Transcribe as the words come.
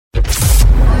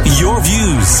Your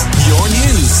views, your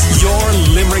news, your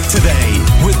Limerick Today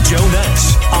with Joe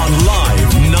Nash on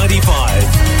Live 95.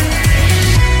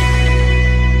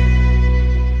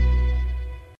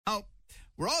 Now,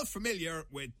 we're all familiar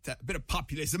with a bit of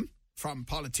populism from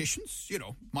politicians,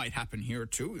 might happen here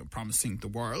too, promising the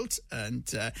world. And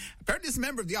apparently there's a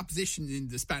member of the opposition in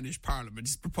the Spanish Parliament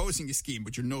is proposing a scheme,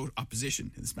 but you're no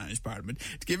opposition in the Spanish Parliament,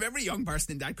 to give every young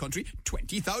person in that country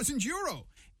 €20,000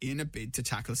 in a bid to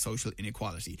tackle social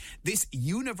inequality. This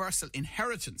universal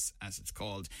inheritance, as it's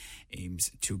called, aims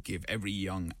to give every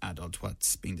young adult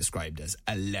what's being described as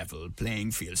a level playing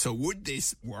field. So would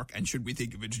this work, and should we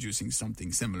think of introducing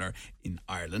something similar in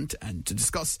Ireland? And to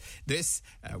discuss this,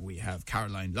 we have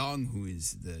Caroline Long, who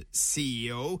is the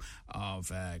CEO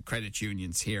of credit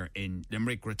unions here in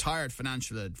Limerick. Retired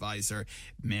financial advisor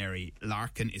Mary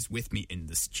Larkin is with me in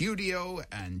the studio,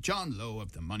 and John Lowe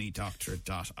of the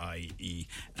moneydoctor.ie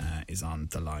is on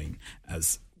the line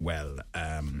as well.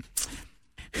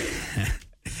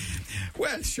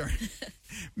 Well, sure.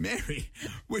 Mary,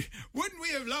 wouldn't we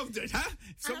have loved it, huh?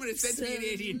 Someone had said to me at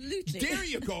 18, there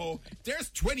you go,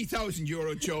 there's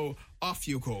 €20,000, Joe, off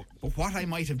you go. But what I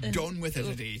might have done with it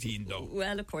at 18, though.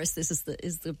 Well, of course, this is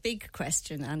the big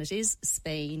question, and it is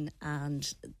Spain, and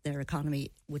their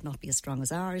economy would not be as strong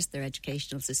as ours, their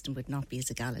educational system would not be as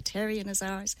egalitarian as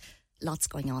ours. Lots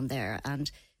going on there,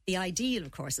 and the ideal,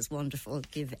 of course, is wonderful,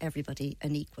 give everybody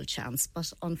an equal chance.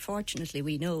 But unfortunately,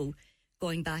 we know,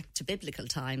 going back to biblical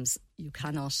times, you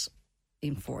cannot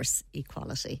enforce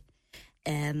equality.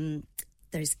 There's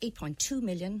 8.2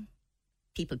 million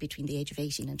people between the age of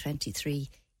 18 and 23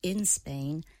 in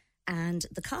Spain, and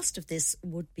the cost of this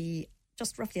would be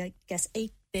just roughly, I guess,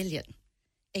 8 billion.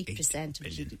 8% of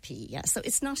GDP, yeah. So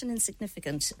it's not an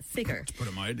insignificant figure. To put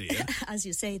it mildly, yeah. As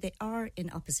you say, they are in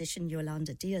opposition.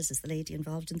 Yolanda Diaz is the lady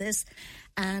involved in this.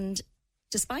 And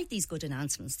despite these good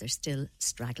announcements, they're still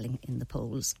straggling in the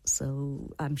polls.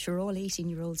 So I'm sure all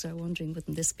 18-year-olds are wondering,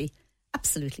 wouldn't this be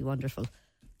absolutely wonderful?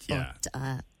 Yeah.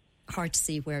 But hard to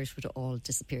see where it would all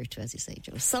disappear to, as you say,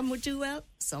 Joe. Some would do well,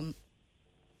 some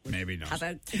maybe not.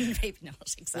 Maybe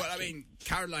not, exactly. Well, I mean,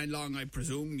 Caroline Long, I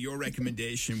presume your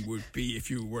recommendation would be, if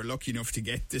you were lucky enough to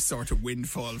get this sort of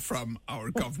windfall from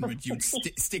our government, you'd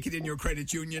stick it in your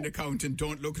credit union account and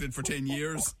don't look at it for 10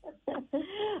 years.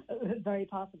 Very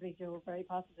possibly, Joe, very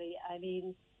possibly. I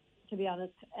mean, to be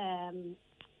honest,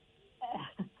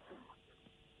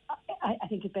 I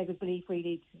think it beggars belief,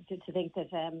 really, to think that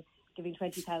giving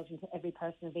 20,000 to every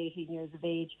person of 18 years of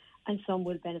age, and some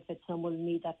will benefit, some will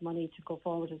need that money to go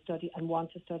forward and study and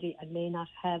want to study and may not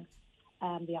have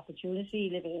the opportunity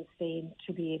living in Spain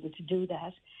to be able to do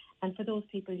that. And for those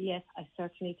people, yes, I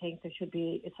certainly think there should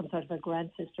be some sort of a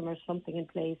grant system or something in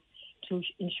place to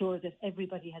ensure that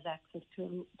everybody has access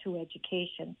to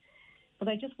education. But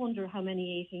I just wonder how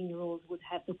many 18-year-olds would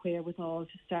have the wherewithal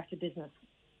to start a business,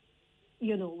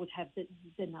 would have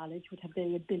the knowledge, would have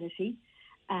the ability,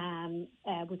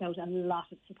 without a lot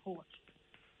of support.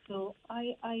 So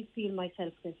I feel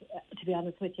myself that, to be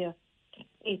honest with you,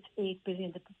 it's 8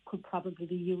 billion that could probably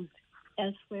be used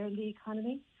elsewhere in the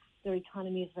economy. Their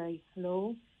economy is very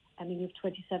slow. I mean, you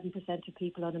have 27% of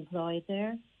people unemployed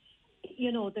there.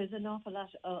 There's an awful lot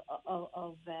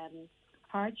of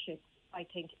hardship, I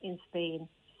think, in Spain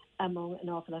among an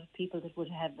awful lot of people that would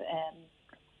have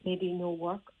maybe no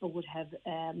work or would have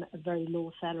a very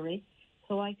low salary.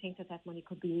 So I think that money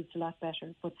could be used a lot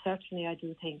better. But certainly I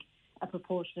do think a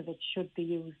proportion of it should be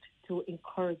used to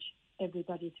encourage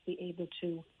everybody to be able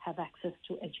to have access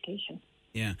to education.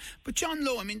 Yeah. But John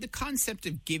Lowe, I mean, the concept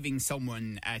of giving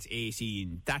someone at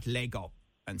 18 that leg up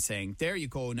and saying, there you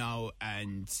go now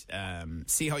and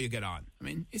see how you get on. I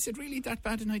mean, is it really that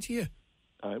bad an idea?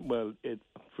 Well,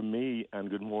 for me, and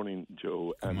good morning,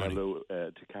 Joe, and hello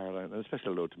to Caroline, and a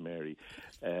special hello to Mary,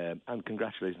 and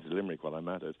congratulations to Limerick while I'm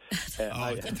at it.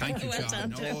 Thank you,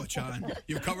 John. Well done, John,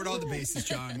 you've covered all the bases,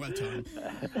 John. Well done.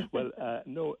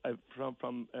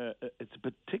 It's a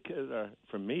particular,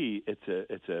 for me, it's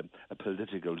a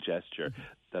political gesture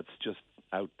that's just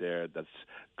out there that's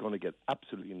going to get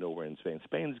absolutely nowhere in Spain.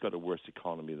 Spain's got a worse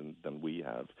economy than we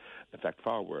have, in fact,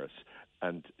 far worse.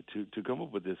 And to come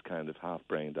up with this kind of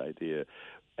half-brained idea,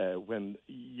 when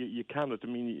you cannot, I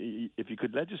mean, if you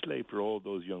could legislate for all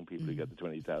those young people who get the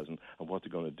 20,000 and what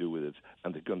they're going to do with it,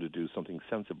 and they're going to do something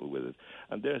sensible with it.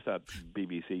 And there's that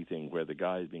BBC thing where the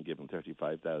guy's been given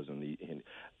 35,000,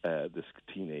 this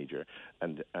teenager,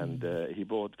 and he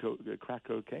bought crack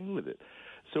cocaine with it.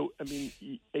 So, I mean,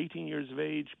 18 years of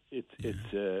age,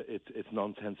 it's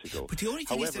nonsensical. But the only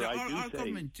thing However, is that our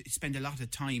government spend a lot of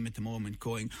time at the moment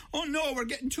going, oh no, we're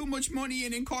getting too much money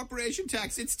in corporation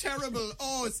tax. It's terrible.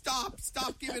 Oh, stop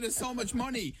giving us so much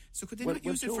money. So could they not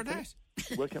use it for that?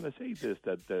 Well, can I say this,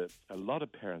 that a lot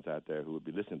of parents out there who will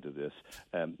be listening to this,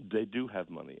 they do have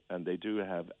money and they do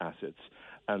have assets,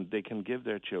 and they can give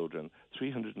their children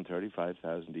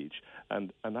 $335,000 each.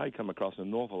 And I come across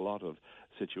an awful lot of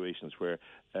situations where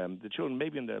the children,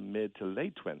 maybe in their mid to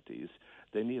late 20s,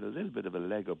 they need a little bit of a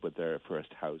leg up with their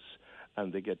first house,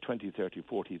 and they get 20, 30,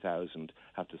 40,000,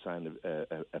 have to sign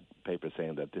a paper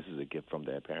saying that this is a gift from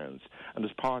their parents, and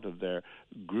as part of their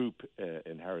group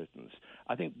inheritance.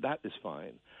 I think that is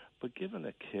fine. But given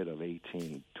a kid of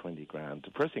 18, 20 grand,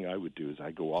 the first thing I would do is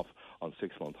I go off on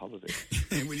 6-month holiday.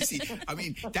 Well, you see, I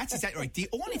mean, that's exactly right. The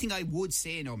only thing I would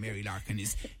say now, Mary Larkin,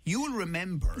 is you'll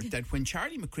remember that when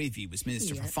Charlie McCreevy was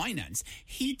Minister for Finance,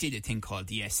 he did a thing called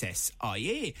the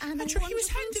SSIA. And sure, he was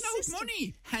handing out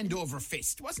money, hand over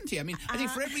fist, wasn't he? I mean, I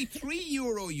think for every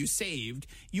 €3 you saved,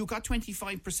 you got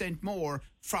 25% more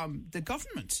from the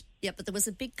government. Yeah, but there was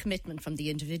a big commitment from the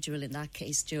individual in that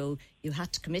case, Joe. You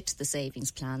had to commit to the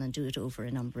savings plan and do it over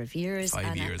a number of years.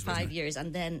 5 years, 5 years.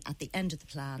 And then at the end of the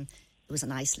plan, there was a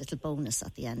nice little bonus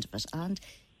at the end of it. And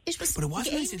it was... But it was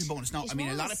a nice little bonus. No, I mean,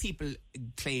 a lot of people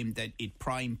claimed that it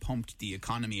prime pumped the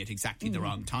economy at exactly the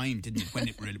wrong time, didn't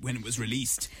it, when it was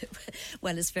released?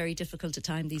 Well, it's very difficult to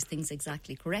time these things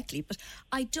exactly correctly. But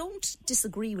I don't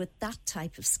disagree with that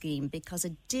type of scheme, because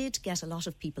it did get a lot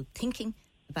of people thinking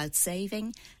about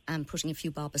saving and putting a few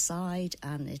bob aside,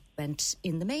 and it went,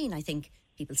 in the main, I think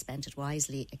people spent it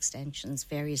wisely, extensions,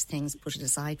 various things, put it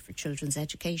aside for children's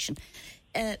education.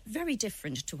 Very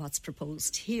different to what's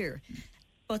proposed here.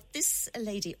 But this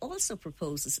lady also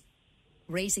proposes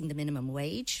raising the minimum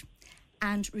wage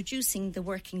and reducing the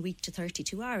working week to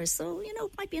 32 hours. So, it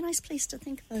might be a nice place to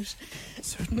think about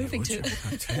moving to.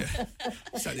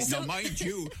 Now, mind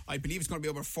you, I believe it's going to be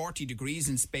over 40 degrees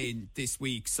in Spain this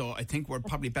week, so I think we're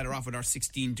probably better off with our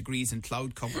 16 degrees in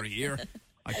cloud cover here.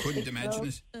 I couldn't imagine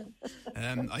it.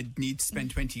 I'd need to spend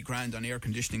 20 grand on air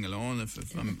conditioning alone,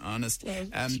 if I'm honest.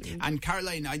 And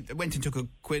Caroline, I went and took a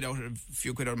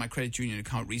few quid out of my credit union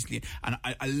account recently, and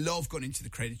I love going into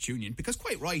the credit union, because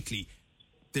quite rightly,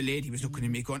 the lady was looking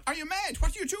at me going, are you mad?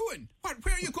 What are you doing?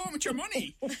 Where are you going with your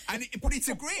money? But it's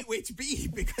a great way to be,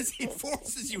 because it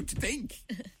forces you to think.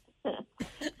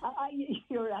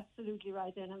 You're absolutely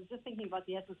right. And I was just thinking about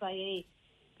the SSIA.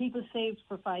 People saved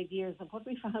for 5 years, and what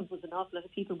we found was an awful lot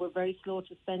of people were very slow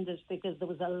to spend it, because there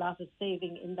was a lot of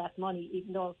saving in that money,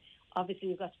 even though obviously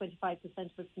you got 25% of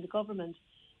it from the government.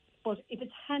 But if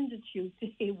it's handed to you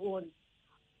day one,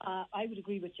 I would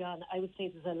agree with John. I would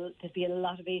say there'd be a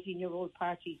lot of 18-year-old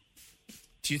parties.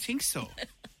 Do you think so?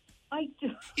 I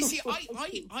do. You see,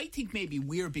 I think maybe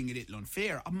we're being a little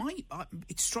unfair.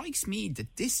 It strikes me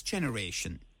that this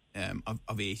generation of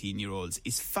 18-year-olds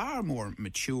is far more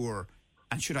mature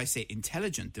and, should I say,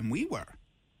 intelligent than we were.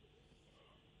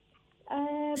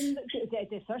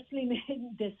 They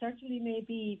certainly may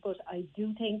be, but I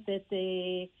do think that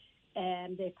they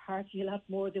party a lot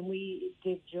more than we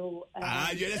did, Joe.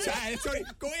 Sorry,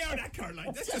 go out that,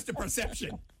 Caroline. That's just a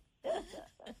perception.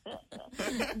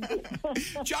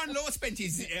 John Lowe spent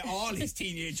all his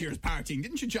teenage years partying,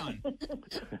 didn't you, John?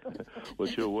 Well,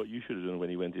 sure, what you should have done when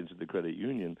he went into the credit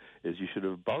union is you should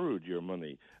have borrowed your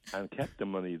money and kept the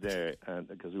money there, and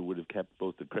because we would have kept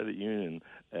both the credit union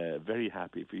very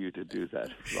happy for you to do that,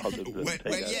 rather than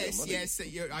yes.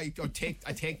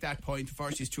 I take that point.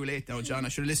 Unfortunately, it's too late now, John. I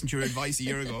should have listened to your advice a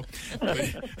year ago.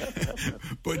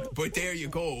 But there you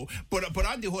go. But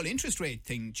on the whole interest rate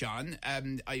thing, John,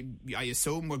 I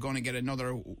assume we're going to get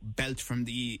another belt from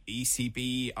the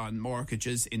ECB on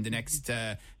mortgages in the next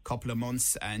couple of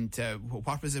months. And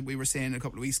what was it we were saying a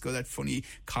couple of weeks ago? That funny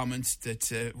comment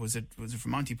that was it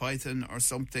from Monty Python or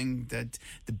something, that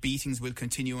the beatings will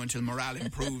continue until morale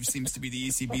improves. Seems to be the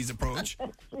ECB's approach.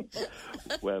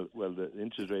 Well, the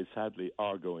interest rates sadly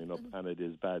are going up, and it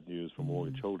is bad news for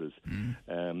mortgage holders.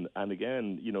 And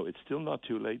again, it's still not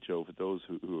too late, Joe, for those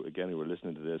who are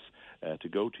listening to this, to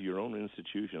go to your own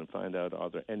institution and find out, are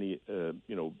there any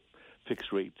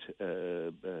fixed rate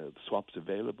swaps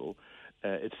available.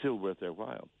 It's still worth their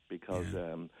while, because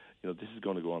this is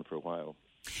going to go on for a while.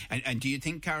 And do you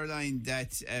think, Caroline,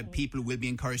 that people will be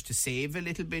encouraged to save a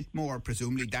little bit more?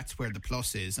 Presumably that's where the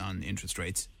plus is on interest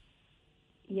rates.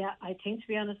 Yeah, I think, to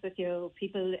be honest with you,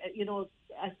 people,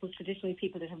 I suppose traditionally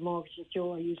people that have mortgages,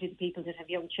 Joe, are usually the people that have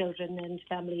young children and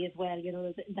family as well,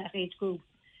 that age group,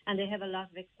 and they have a lot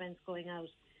of expense going out.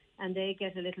 and they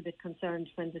get a little bit concerned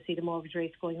when they see the mortgage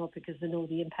rates going up because they know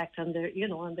the impact on their,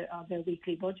 on their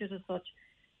weekly budget as such.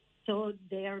 So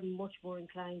they are much more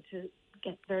inclined to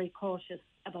get very cautious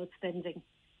about spending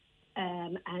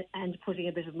and putting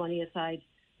a bit of money aside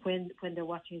when they're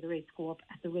watching the rates go up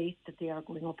at the rate that they are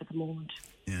going up at the moment.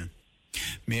 Yeah.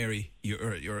 Mary,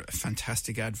 you're a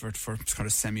fantastic advert for kind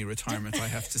of semi-retirement, I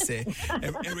have to say.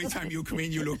 Every time you come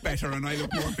in, you look better and I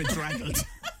look more bedraggled.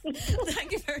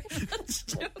 Thank you very much,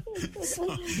 Joe.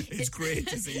 So it's great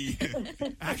to see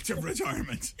active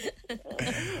retirement.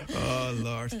 Oh,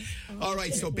 Lord. All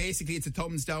right, so basically it's a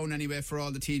thumbs down anyway for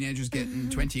all the teenagers getting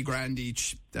 20 grand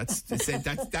each. That's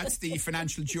the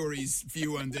financial jury's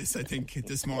view on this, I think,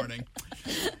 this morning.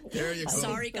 There you go.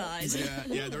 Sorry, guys.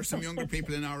 Yeah, there are some younger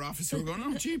people in our office who are going,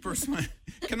 oh, jeepers,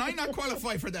 can I not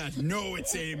qualify for that? No, it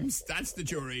seems. That's the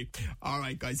jury. All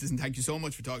right, guys, listen, thank you so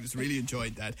much for talking. Just really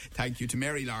enjoyed that. Thank you to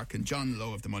Mary Larkin, John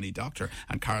Lowe of The Money Doctor,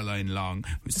 and Caroline Long,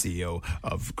 who's CEO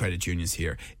of Credit Unions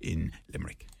here in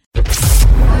Limerick.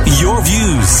 Your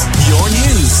views, your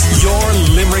news, your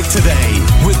Limerick Today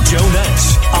with Joe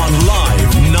Nash on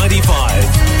Live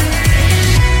 95.